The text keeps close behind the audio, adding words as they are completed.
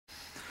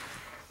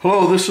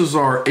Hello, this is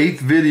our 8th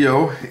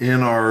video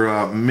in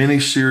our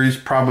mini-series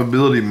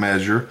probability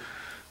measure.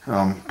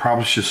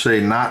 Probably should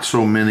say not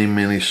so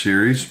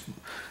mini-series.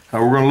 We're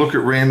going to look at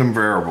random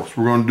variables.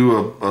 We're going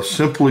to do a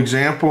simple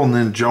example and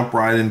then jump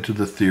right into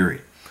the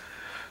theory.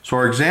 So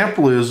our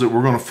example is that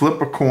we're going to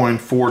flip a coin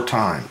 4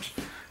 times.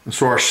 And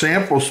so our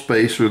sample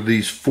space are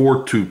these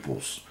 4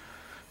 tuples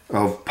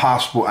of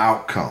possible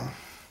outcome.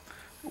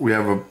 We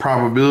have a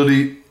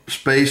probability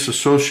space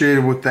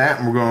associated with that,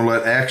 and we're going to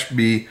let x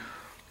be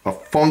a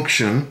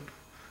function.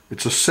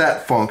 It's a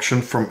set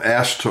function from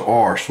S to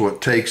R, so it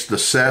takes the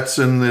sets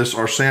in this,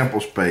 our sample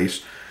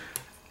space,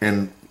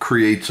 and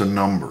creates a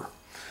number.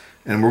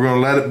 And we're going to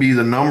let it be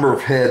the number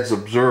of heads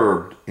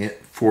observed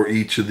for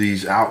each of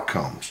these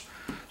outcomes.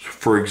 So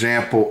for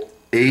example,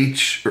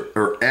 H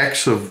or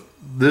X of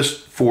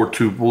this 4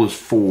 tuple is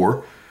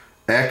 4.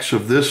 X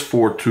of this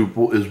 4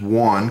 tuple is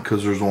 1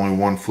 because there's only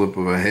one flip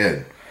of a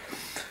head.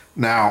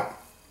 Now,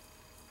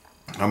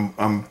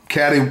 I'm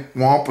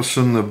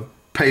cattywampusing the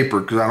paper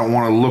because I don't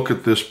want to look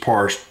at this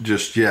part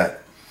just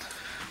yet.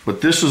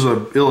 But this is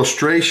an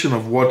illustration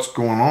of what's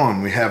going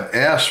on. We have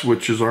S,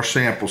 which is our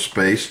sample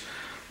space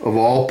of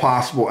all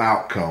possible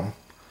outcome.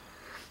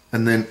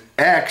 And then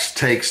X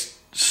takes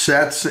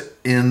sets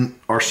in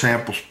our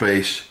sample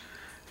space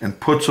and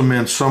puts them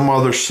in some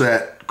other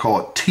set, call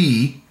it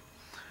T,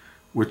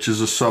 which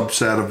is a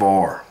subset of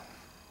R.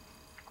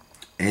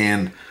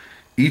 And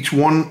each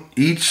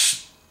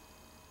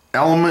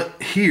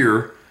element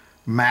here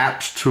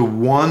maps to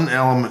one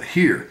element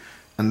here,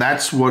 and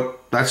that's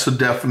the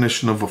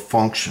definition of a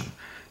function.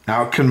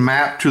 Now it can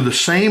map to the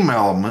same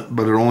element,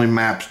 but it only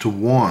maps to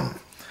one,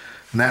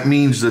 and that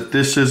means that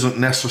this isn't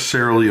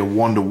necessarily a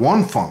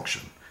one-to-one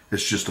function.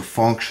 It's just a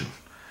function,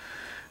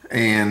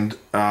 and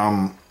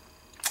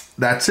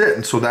that's it.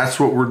 And so that's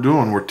what we're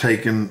doing. We're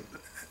taking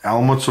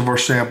elements of our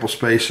sample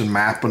space and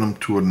mapping them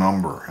to a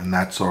number, and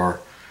that's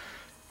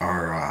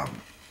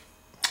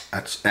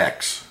that's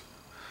X.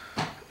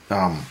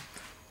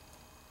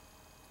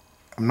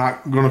 I'm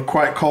not going to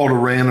quite call it a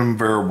random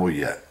variable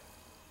yet.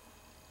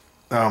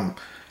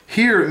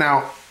 Here,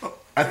 now,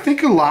 I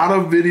think a lot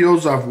of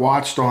videos I've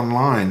watched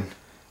online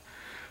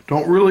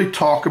don't really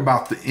talk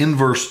about the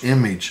inverse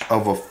image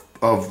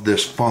of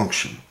this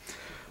function.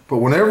 But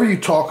whenever you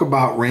talk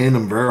about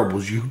random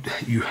variables,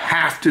 you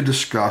have to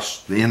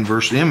discuss the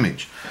inverse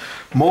image.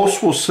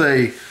 Most will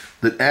say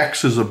that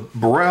X is a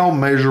Borel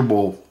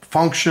measurable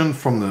function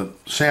from the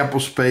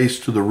sample space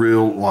to the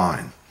real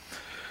line.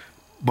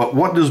 But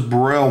what does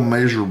Borel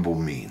measurable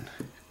mean?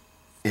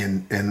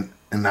 And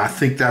I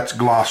think that's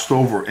glossed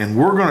over, and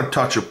we're going to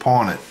touch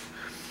upon it.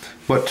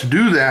 But to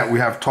do that, we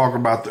have to talk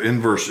about the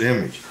inverse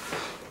image.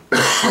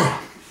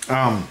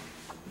 And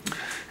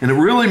it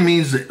really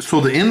means that,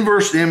 so the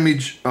inverse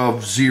image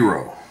of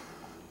 0,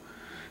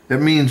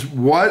 that means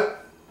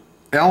what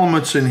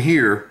elements in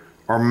here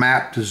are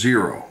mapped to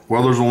 0?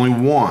 Well, there's only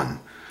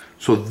one.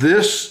 So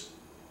this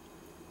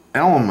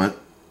element,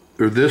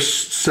 or this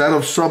set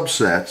of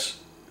subsets,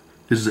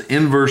 is the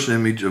inverse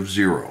image of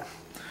 0.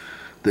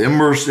 The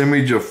inverse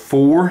image of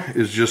 4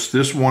 is just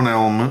this one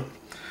element.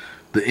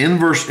 The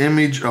inverse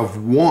image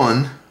of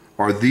 1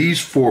 are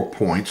these 4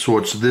 points, so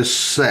it's this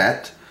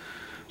set.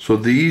 So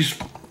these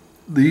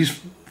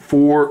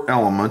 4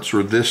 elements,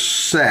 or this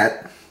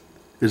set,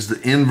 is the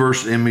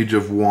inverse image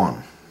of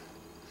 1.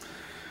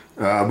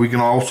 We can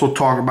also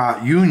talk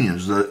about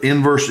unions, the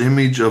inverse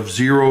image of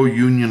 0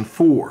 union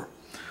 4.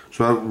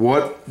 So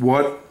what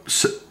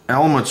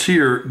elements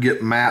here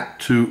get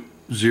mapped to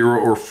 0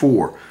 or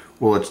 4?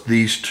 Well, it's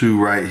these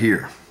two right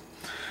here.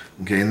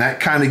 Okay, and that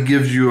kind of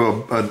gives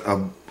you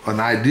an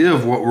idea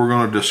of what we're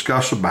going to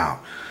discuss about.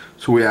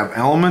 So we have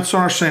elements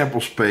in our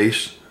sample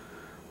space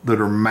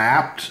that are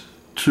mapped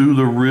to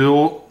the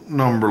real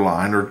number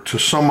line or to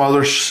some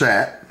other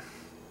set,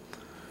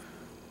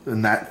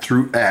 and that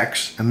through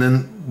X. And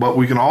then, but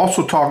we can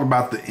also talk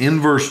about the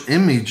inverse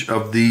image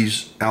of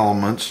these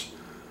elements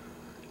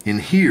in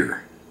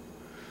here.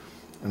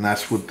 And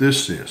that's what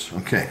this is.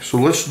 Okay, so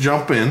let's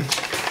jump in.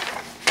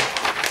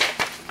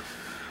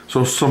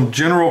 So some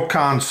general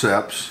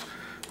concepts.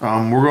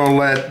 We're going to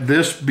let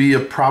this be a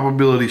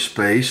probability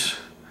space.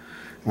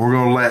 We're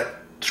going to let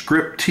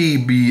script T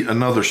be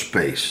another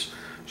space.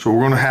 So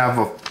we're going to have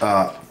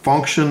a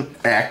function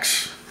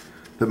X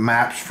that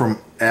maps from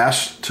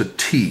S to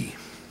T.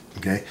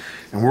 Okay,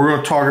 and we're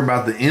going to talk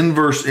about the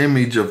inverse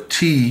image of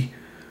T.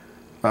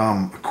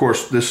 Of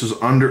course, this is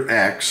under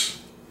X,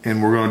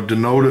 and we're going to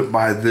denote it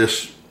by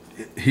this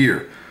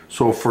here.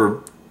 So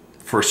for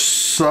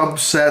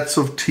subsets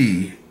of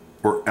T,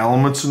 or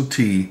elements in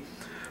T,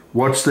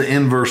 what's the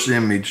inverse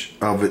image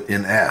of it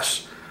in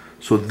S?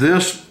 So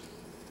this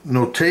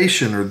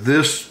notation, or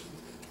this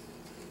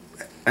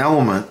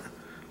element,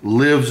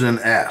 lives in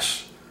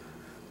S.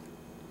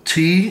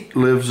 T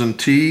lives in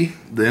T,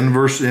 the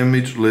inverse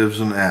image lives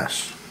in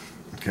S.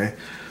 Okay,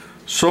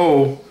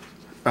 so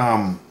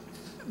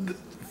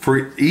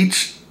for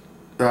each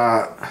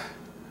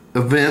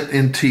event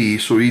in T,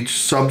 so each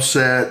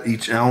subset,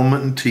 each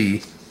element in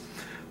T,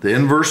 the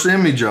inverse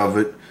image of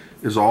it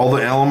is all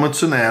the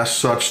elements in S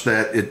such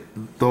that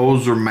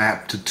those are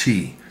mapped to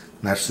T.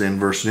 And that's the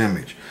inverse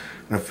image.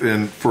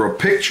 And for a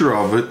picture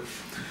of it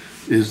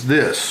is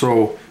this.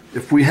 So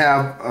if we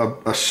have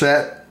a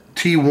set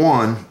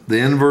T1, the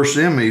inverse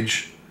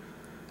image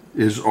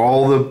is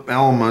all the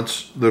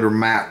elements that are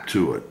mapped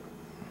to it.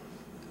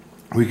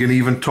 We can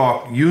even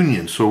talk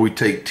union. So we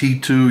take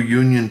T2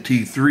 union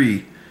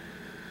T3.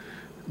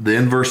 The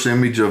inverse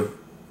image of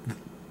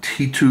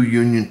T2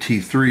 union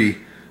T3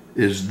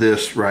 is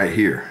this right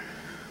here.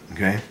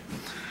 Okay.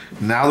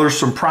 Now there's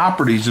some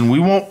properties, and we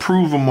won't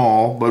prove them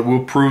all, but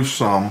we'll prove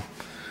some.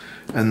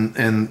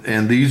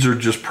 And these are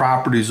just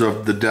properties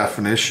of the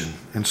definition.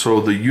 And so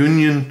the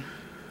union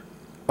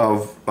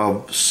of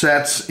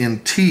sets in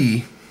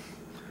T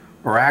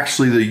are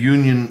actually the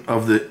union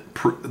of the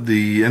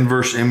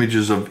inverse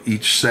images of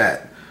each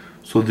set.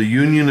 So the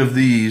union of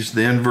these,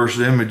 the inverse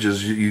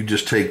images, you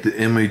just take the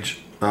image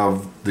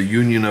of the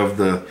union of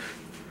the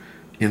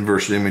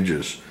inverse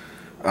images.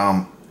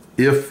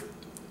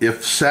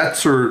 If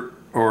sets are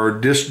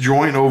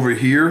disjoint over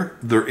here,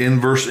 their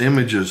inverse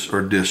images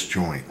are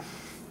disjoint.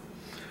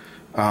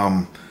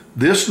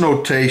 This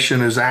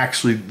notation is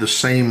actually the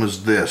same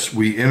as this.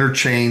 We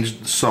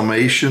interchanged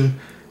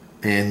summation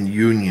and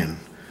union.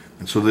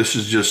 And so this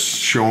is just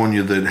showing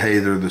you that, hey,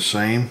 they're the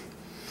same.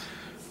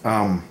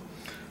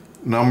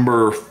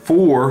 Number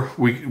 4,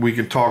 we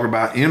can talk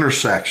about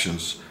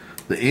intersections.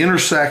 The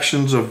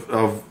intersections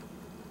of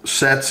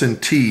sets in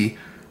T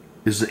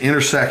is the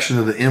intersection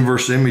of the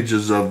inverse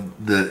images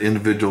of the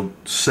individual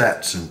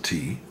sets in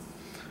T.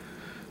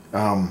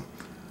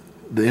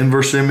 The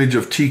inverse image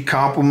of T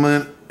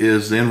complement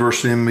is the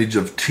inverse image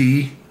of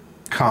T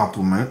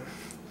complement.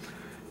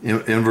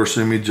 Inverse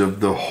image of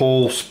the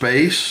whole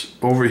space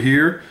over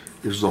here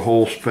is the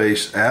whole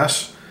space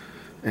S.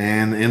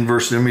 And the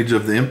inverse image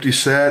of the empty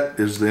set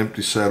is the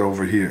empty set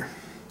over here.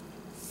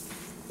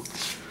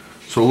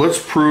 So let's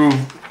prove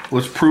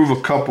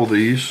a couple of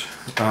these.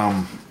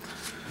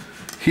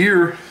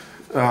 Here,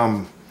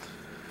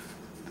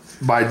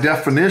 by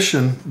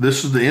definition,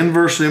 this is the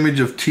inverse image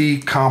of T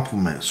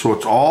complement. So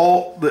it's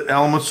all the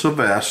elements of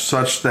S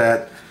such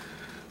that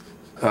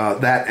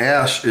that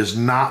S is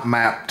not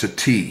mapped to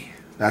T.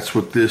 That's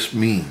what this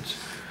means.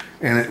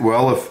 And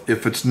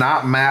if it's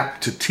not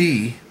mapped to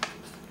T,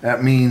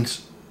 that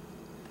means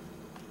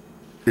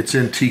it's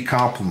in T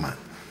complement.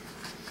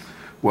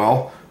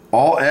 Well,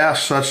 all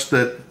S such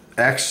that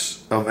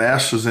X of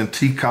S is in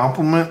T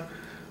complement,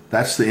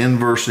 that's the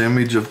inverse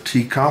image of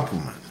T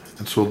complement.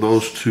 And so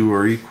those two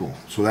are equal.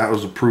 So that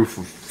was a proof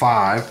of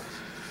 5.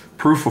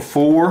 Proof of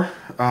 4,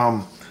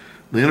 the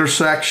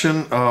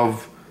intersection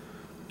of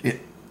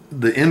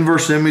the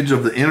inverse image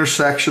of the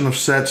intersection of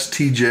sets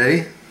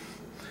Tj.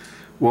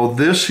 Well,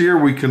 this here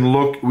we can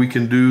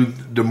do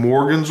De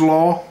Morgan's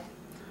law,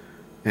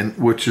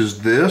 which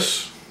is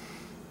this.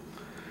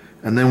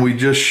 And then we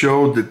just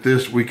showed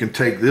that we can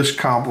take this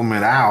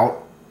complement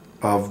out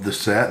of the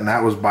set, and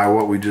that was by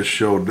what we just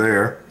showed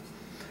there.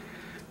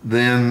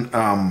 Then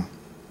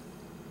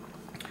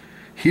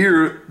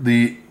here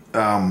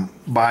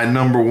by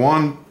number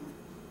 1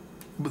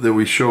 that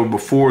we showed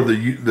before,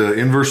 the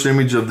inverse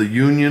image of the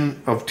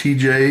union of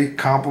Tj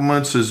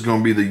complements is going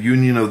to be the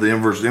union of the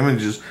inverse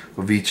images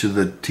of each of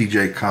the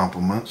Tj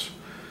complements.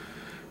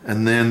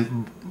 And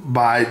then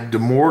by De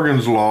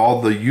Morgan's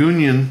law, the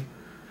union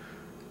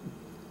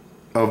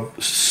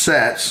of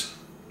sets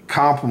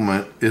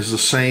complement is the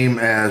same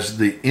as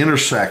the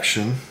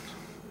intersection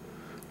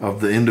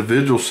of the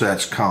individual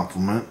sets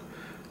complement.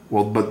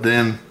 Well, but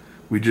then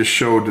we just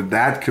showed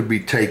that could be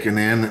taken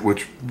in,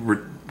 which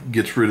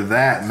gets rid of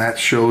that, and that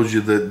shows you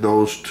that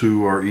those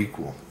two are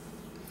equal.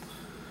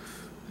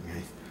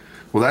 Okay.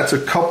 Well, that's a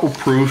couple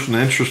proofs. In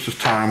the interest of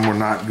time, we're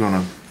not going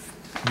to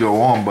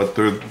go on, but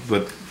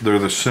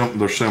they're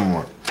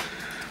similar.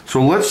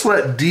 So let's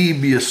let D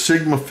be a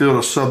sigma field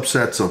of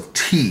subsets of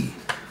T.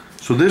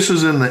 So this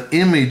is in the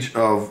image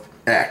of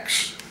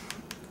X.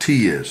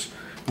 T is.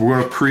 We're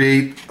going to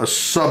create a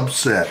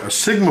subset, a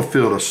sigma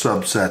field of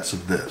subsets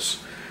of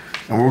this.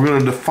 And we're going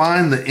to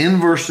define the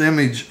inverse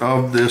image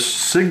of this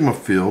sigma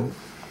field.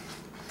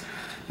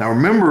 Now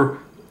remember,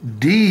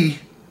 D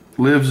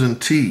lives in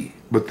T,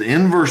 but the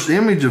inverse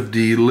image of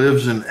D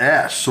lives in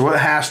S. So it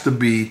has to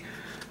be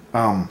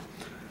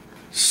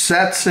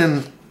sets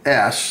in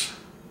S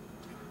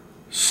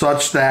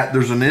such that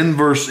there's an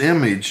inverse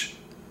image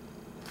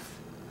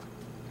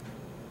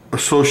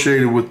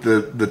associated with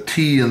the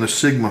T in the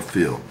sigma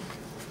field.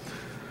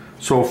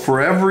 So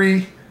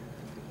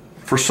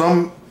for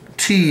some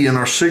T in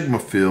our sigma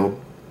field,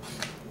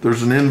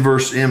 there's an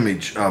inverse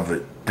image of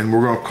it, and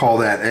we're going to call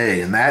that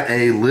A, and that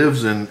A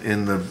lives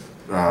in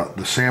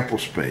the sample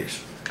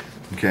space.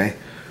 Okay,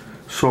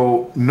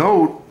 so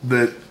note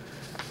that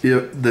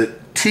that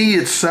T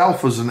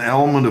itself is an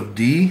element of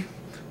D.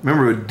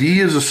 Remember, D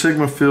is a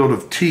sigma field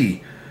of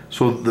T,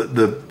 so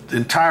the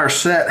entire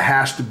set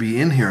has to be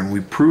in here, and we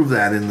prove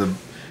that in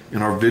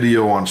our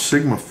video on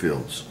sigma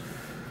fields.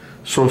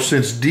 So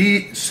since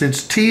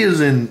T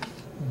is in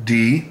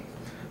D,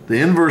 the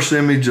inverse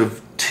image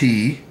of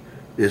T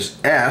is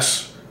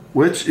S,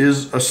 which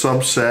is a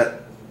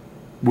subset,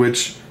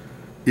 which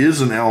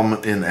is an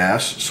element in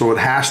S, so it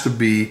has to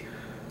be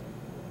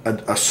a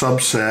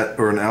subset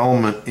or an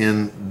element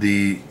in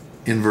the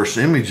inverse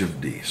image of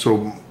D.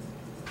 So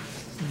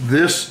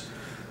this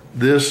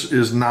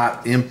is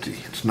not empty.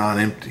 It's not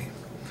empty.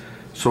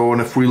 So,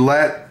 and if we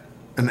let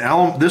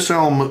this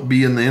element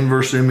be in the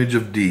inverse image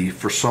of D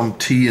for some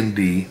T and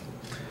D,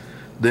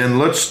 then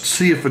let's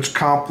see if it's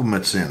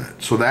complements in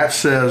it. So that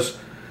says,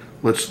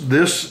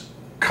 this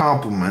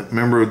complement,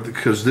 remember,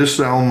 because this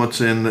element's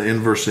in the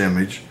inverse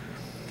image,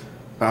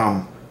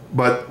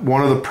 but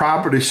one of the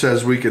properties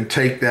says we can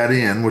take that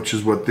in, which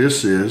is what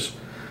this is,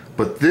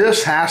 but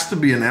this has to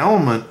be an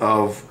element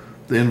of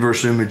the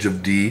inverse image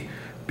of D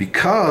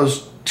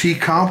because T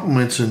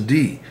complements in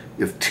D.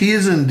 If T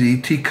is in D,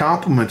 T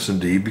complements in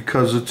D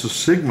because it's a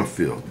sigma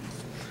field.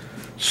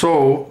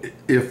 So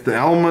if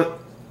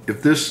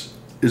this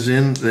is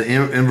in the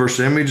inverse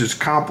image, it's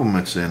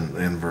complements in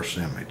the inverse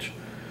image.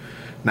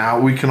 Now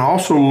we can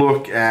also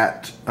look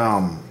at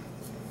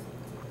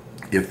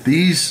if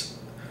these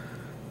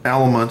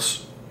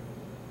elements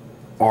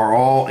are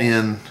all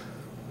in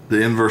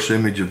the inverse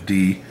image of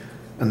D,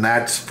 and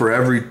that's for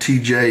every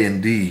Tj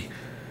in D.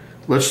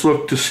 Let's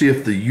look to see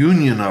if the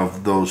union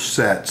of those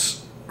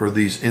sets or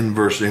these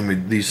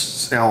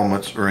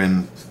elements are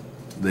in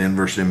the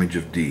inverse image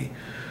of D.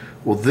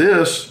 Well,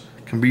 this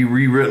can be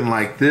rewritten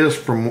like this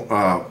from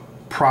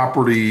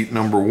property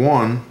number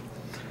 1,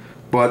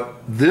 but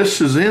this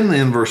is in the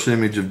inverse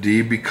image of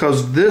D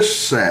because this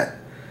set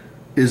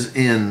is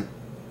in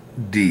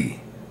D.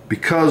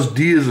 Because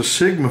D is a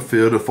sigma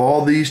field, if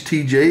all these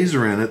TJs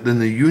are in it, then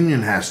the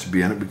union has to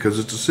be in it because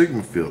it's a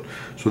sigma field.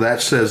 So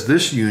that says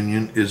this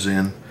union is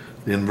in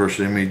the inverse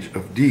image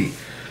of D.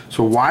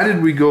 So why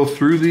did we go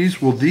through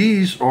these? Well,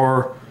 these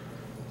are,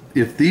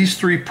 if these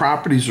three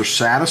properties are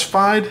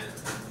satisfied,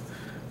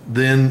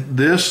 then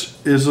this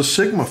is a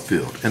sigma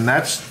field. And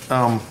that's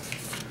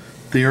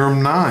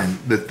theorem 9,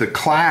 that the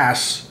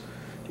class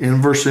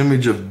inverse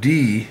image of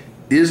D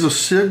is a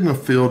sigma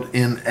field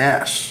in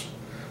S.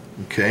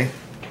 Okay?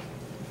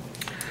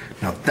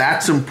 Now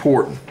that's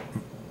important.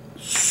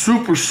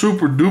 Super,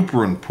 super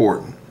duper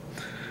important.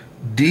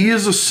 D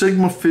is a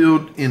sigma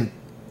field in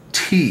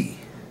T.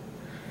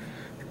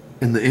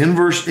 And the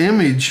inverse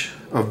image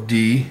of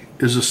D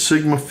is a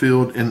sigma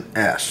field in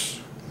S.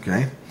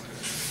 Okay?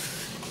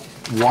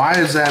 Why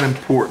is that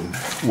important?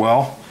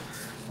 Well,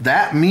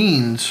 that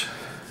means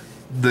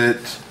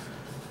that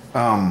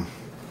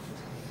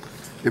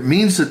it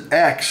means that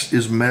X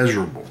is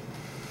measurable.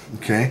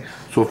 Okay?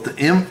 So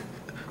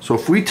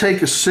if we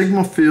take a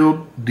sigma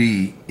field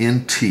D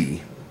in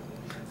T,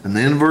 and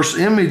the inverse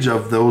image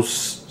of those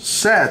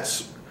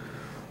sets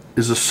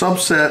is a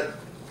subset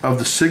of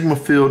the sigma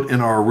field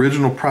in our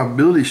original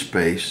probability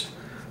space,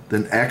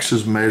 then X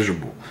is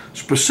measurable.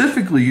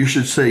 Specifically, you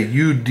should say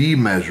UD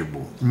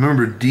measurable.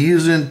 Remember, D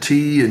is in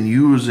T and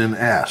U is in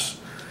S.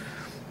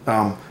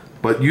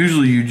 But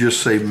usually you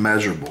just say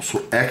measurable.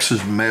 So X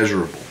is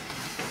measurable.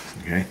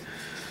 Okay.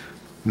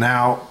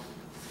 Now,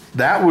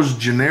 that was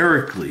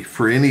generically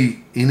for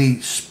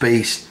any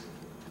space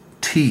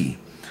T.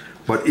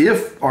 But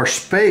if our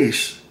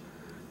space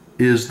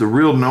is the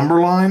real number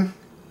line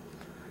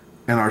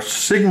and our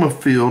sigma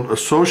field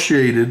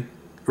associated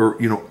or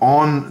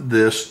on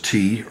this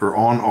T or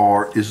on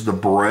R is the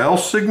Borel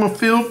sigma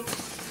field,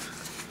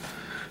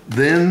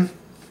 then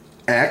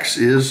X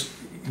is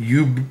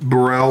U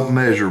Borel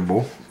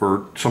measurable,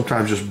 or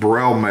sometimes just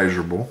Borel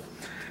measurable.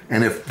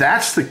 And if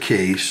that's the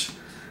case,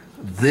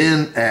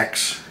 then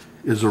X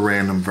is a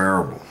random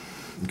variable.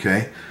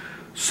 Okay,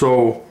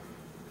 so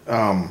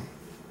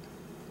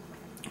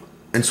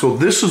and so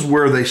this is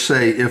where they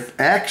say if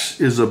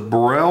X is a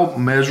Borel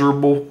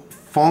measurable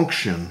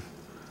function,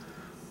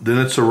 then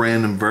it's a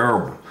random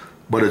variable.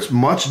 But it's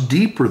much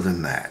deeper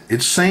than that.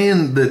 It's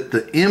saying that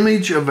the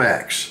image of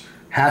X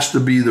has to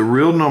be the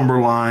real number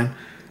line,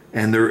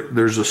 and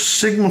there's a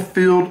sigma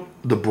field,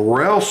 the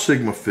Borel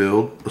sigma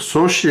field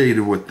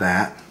associated with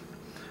that.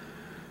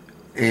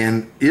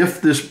 And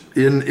if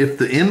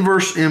the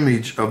inverse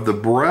image of the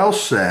Borel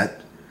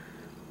set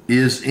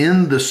is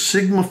in the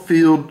sigma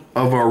field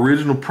of our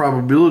original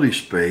probability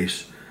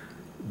space,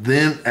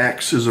 then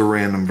X is a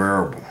random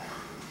variable.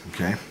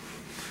 Okay?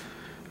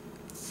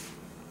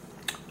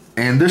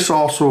 And this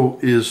also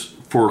is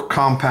for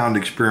compound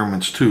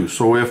experiments too.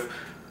 So if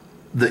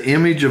the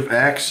image of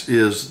X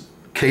is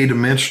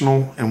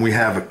k-dimensional and we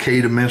have a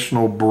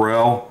k-dimensional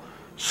Borel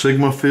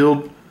sigma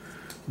field,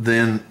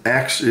 then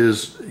X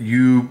is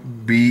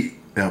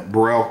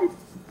Borel,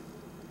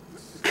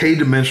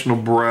 k-dimensional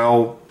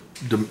Borel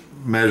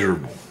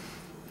measurable.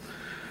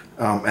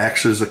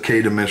 X is a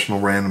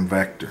k-dimensional random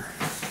vector.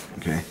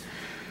 Okay.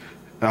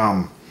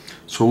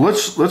 So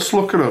let's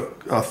look at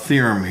a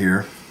theorem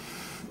here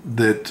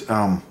that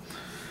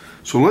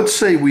so let's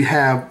say we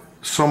have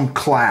some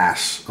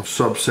class of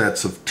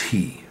subsets of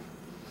T,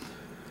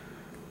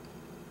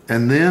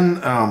 and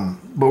then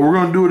but we're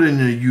going to do it in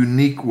a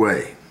unique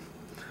way.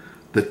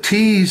 The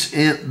T's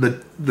in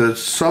the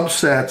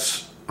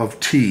subsets of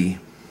T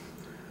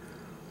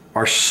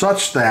are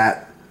such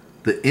that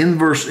the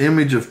inverse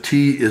image of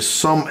t is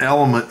some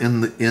element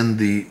in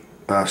the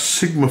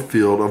sigma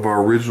field of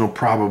our original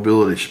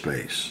probability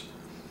space.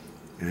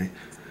 Okay,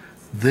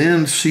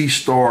 then C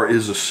star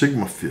is a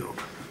sigma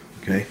field.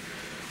 Okay,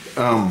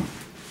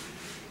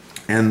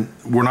 and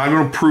we're not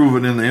going to prove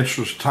it in the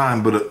interest of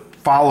time, but it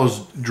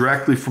follows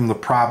directly from the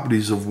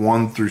properties of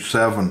 1 through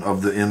 7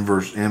 of the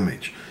inverse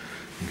image.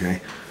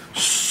 Okay,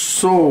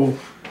 so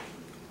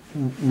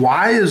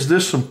why is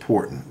this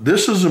important?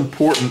 This is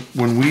important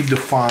when we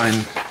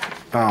define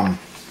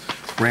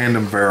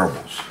random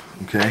variables.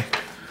 Okay,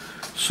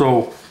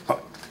 so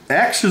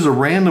x is a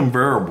random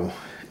variable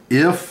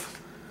if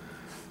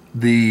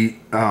the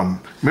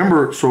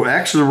remember, so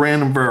x is a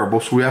random variable,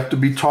 so we have to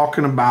be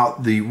talking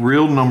about the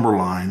real number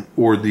line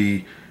or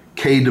the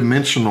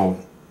k-dimensional,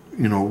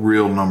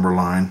 real number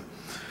line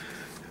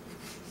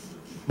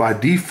by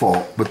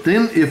default. But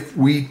then if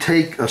we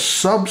take a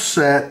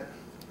subset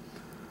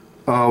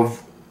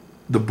of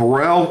the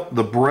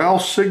Borel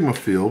sigma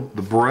field,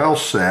 the Borel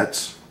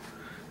sets,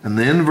 and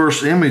the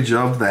inverse image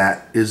of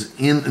that is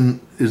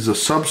a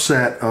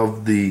subset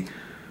of the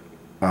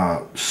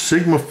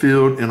sigma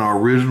field in our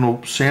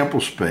original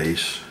sample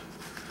space,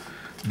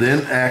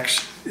 then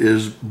x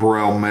is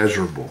Borel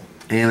measurable,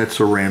 and it's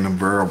a random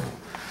variable.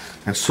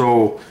 And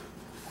so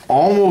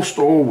almost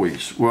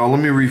always, well, let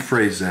me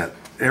rephrase that.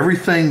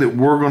 Everything that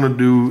we're going to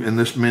do in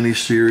this mini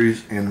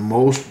series in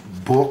most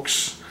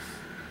books,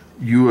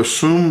 you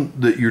assume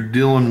that you're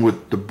dealing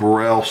with the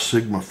Borel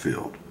sigma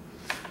field,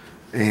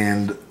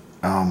 and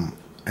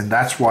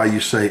that's why you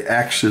say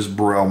x is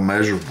Borel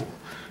measurable,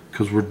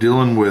 because we're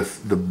dealing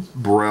with the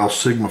Borel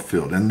sigma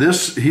field. And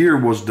this here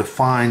was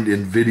defined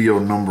in video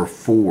number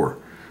 4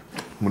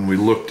 when we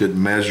looked at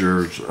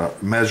measure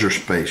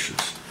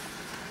spaces.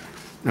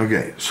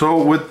 Okay,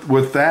 so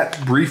with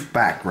that brief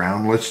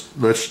background,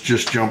 let's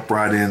just jump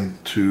right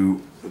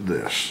into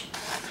this.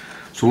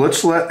 So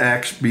let's let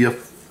x be a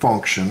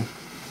function,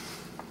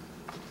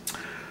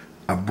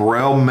 a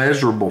Borel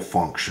measurable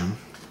function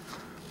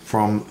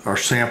from our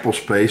sample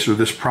space, or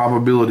this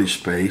probability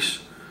space,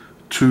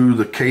 to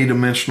the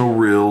k-dimensional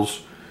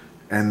reals,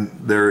 and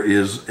there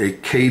is a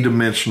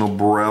k-dimensional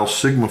Borel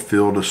sigma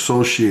field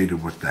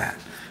associated with that,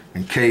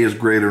 and k is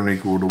greater than or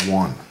equal to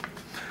 1.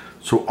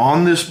 So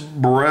on this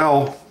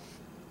Borel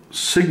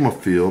sigma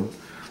field,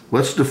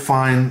 let's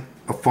define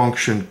a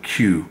function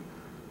q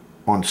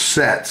on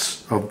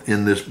sets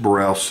in this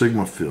Borel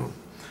sigma field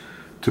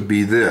to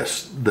be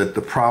this, that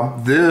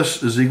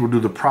this is equal to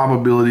the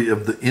probability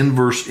of the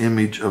inverse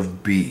image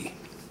of B.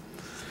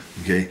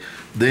 Okay,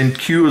 then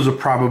q is a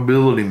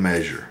probability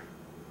measure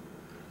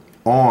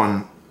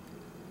on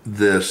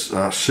this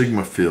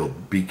sigma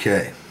field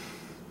bk.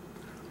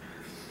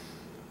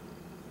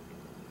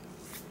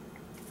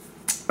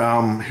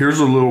 Here's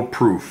a little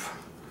proof.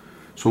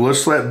 So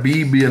let's let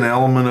B be an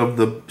element of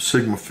the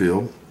sigma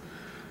field,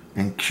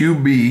 and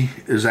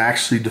QB is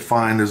actually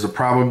defined as the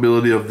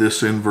probability of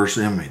this inverse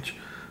image.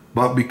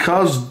 But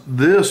because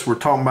we're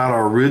talking about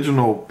our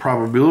original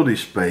probability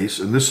space,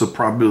 and this is a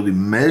probability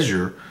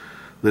measure,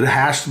 that it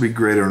has to be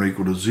greater than or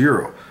equal to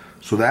 0.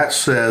 So that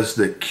says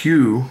that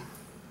Q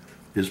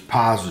is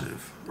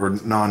positive, or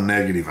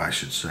non-negative, I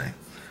should say.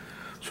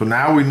 So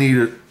now we need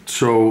it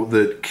so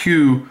that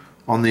Q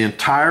on the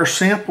entire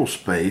sample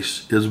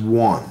space is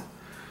 1.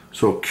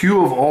 So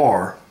Q of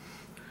R,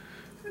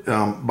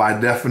 by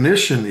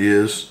definition,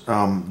 is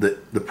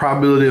the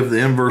probability of the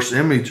inverse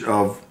image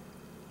of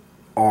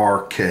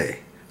RK,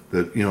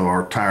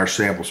 our entire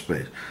sample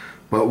space.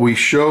 But we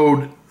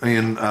showed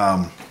in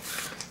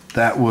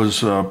that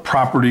was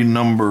property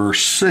number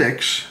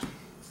 6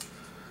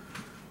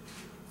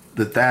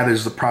 that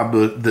is the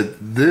probability that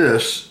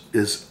this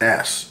is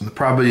S, and the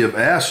probability of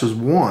S is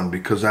 1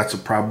 because that's a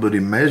probability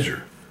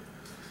measure.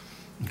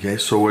 Okay,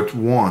 so it's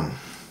 1.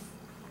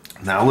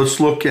 Now let's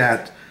look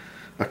at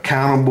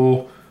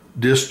accountable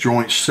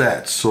disjoint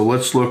sets. So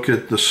let's look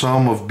at the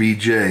sum of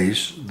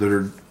BJs that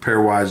are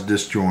pairwise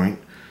disjoint.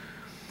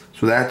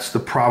 So that's the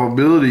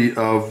probability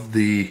of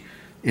the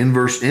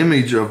inverse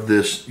image of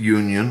this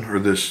union, or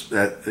this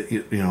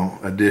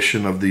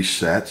addition of these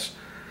sets.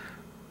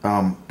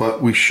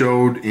 But we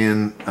showed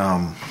in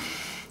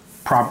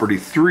property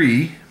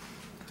 3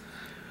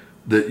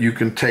 that you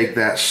can take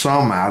that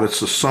sum out. It's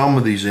the sum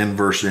of these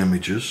inverse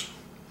images.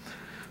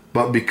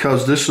 But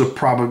because this is a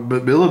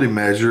probability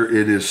measure,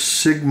 it is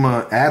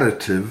sigma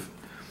additive,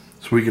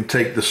 so we can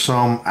take the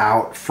sum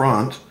out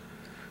front.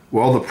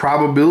 Well, the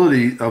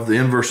probability of the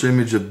inverse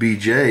image of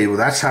BJ, well,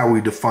 that's how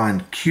we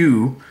define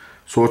Q,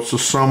 so it's the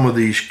sum of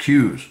these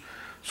Q's.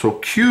 So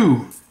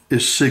Q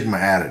is sigma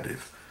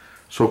additive.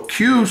 So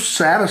Q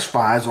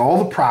satisfies all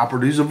the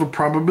properties of a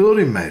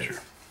probability measure.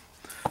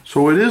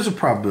 So it is a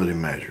probability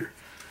measure.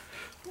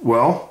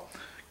 Well,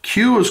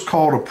 Q is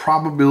called a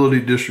probability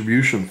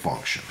distribution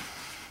function.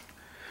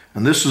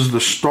 And this is the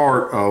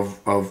start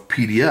of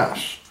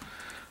PDFs.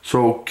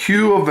 So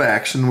Q of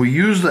X, and we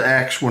use the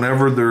X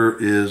whenever there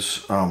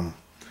is,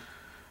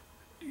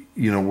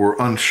 we're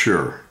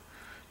unsure.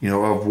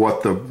 of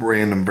what the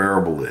random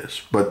variable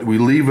is. But we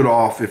leave it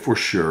off if we're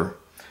sure.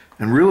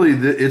 And really,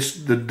 it's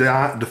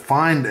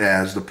defined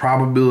as the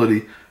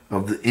probability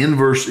of the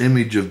inverse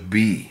image of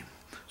B.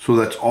 So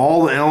that's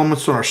all the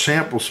elements in our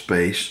sample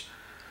space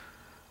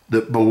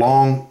that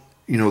belong,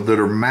 that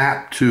are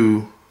mapped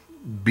to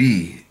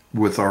B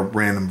with our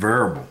random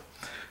variable.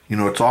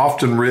 It's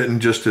often written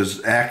just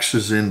as X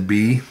is in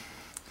B.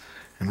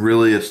 And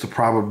really, it's the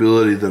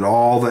probability that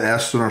all the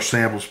S in our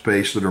sample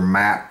space that are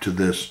mapped to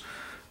this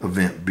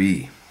event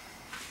B.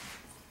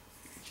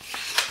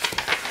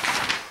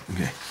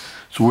 Okay,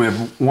 so we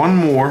have one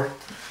more,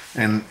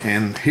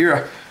 and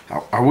here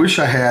I wish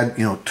I had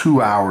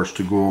 2 hours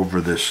to go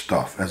over this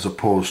stuff as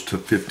opposed to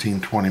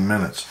 15-20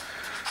 minutes.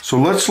 So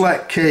let's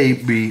let K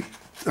be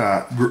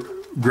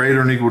greater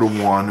than or equal to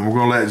 1, and we're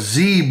going to let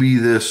Z be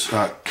this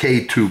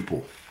K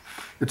tuple.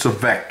 It's a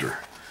vector.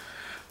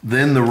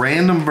 Then the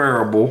random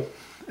variable,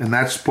 and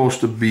that's supposed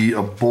to be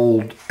a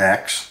bold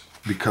X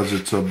because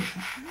it's a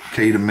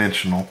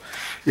K-dimensional.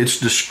 It's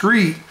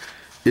discrete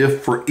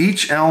if for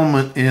each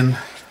element in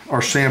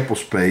our sample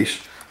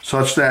space,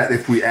 such that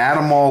if we add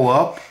them all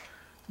up,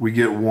 we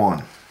get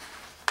 1.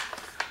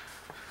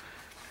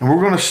 And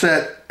we're going to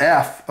set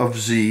f of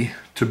Z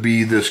to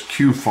be this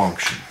Q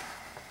function.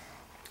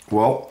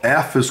 Well,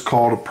 f is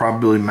called a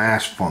probability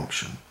mass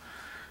function,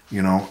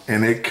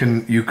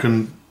 and you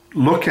can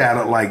look at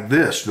it like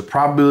this. The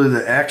probability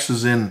that X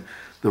is in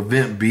the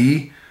event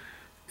B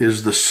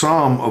is the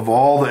sum of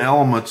all the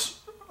elements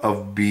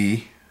of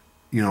B,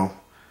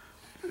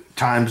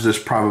 times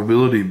this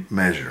probability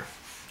measure.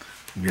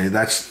 Okay,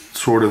 that's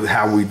sort of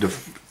how we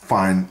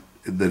define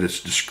that it's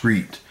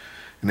discrete.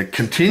 In a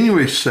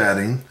continuous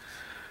setting,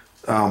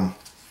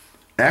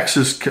 X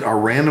is our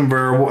random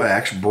variable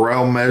X,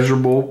 Borel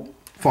measurable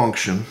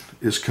function,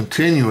 is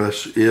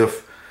continuous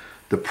if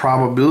the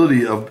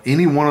probability of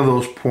any one of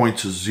those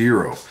points is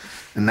 0.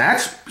 And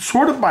that's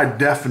sort of by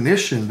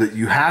definition that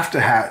you have to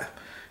have,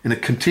 in a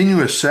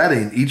continuous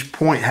setting, each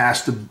point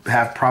has to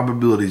have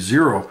probability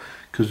 0,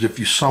 because if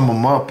you sum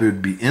them up, it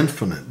would be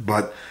infinite.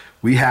 But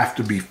we have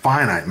to be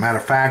finite. Matter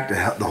of fact,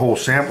 the whole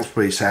sample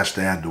space has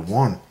to add to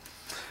 1.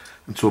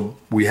 And so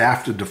we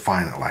have to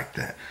define it like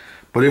that.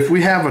 But if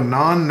we have a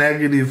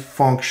non-negative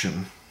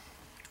function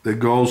that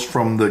goes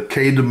from the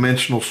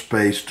K-dimensional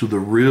space to the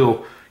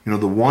real,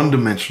 the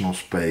one-dimensional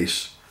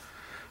space,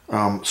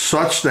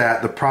 such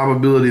that the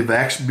probability of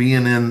X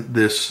being in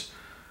this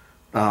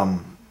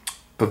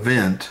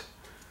event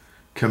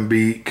can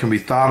be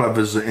thought of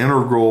as the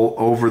integral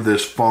over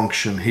this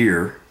function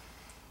here,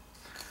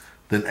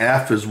 then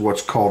f is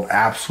what's called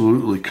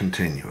absolutely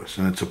continuous,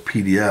 and it's a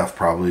PDF,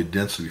 probably a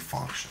density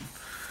function.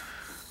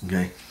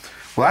 Okay,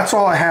 well, that's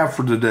all I have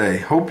for today.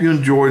 Hope you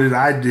enjoyed it.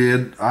 I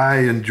did. I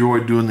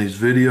enjoyed doing these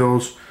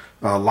videos.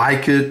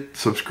 Like it,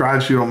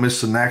 subscribe so you don't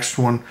miss the next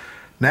one.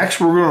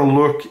 Next, we're going to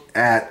look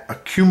at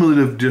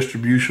accumulative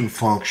distribution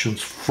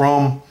functions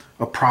from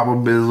a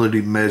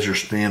probability measure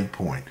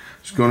standpoint.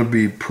 It's going to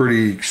be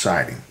pretty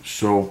exciting.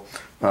 So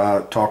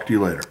talk to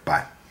you later.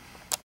 Bye.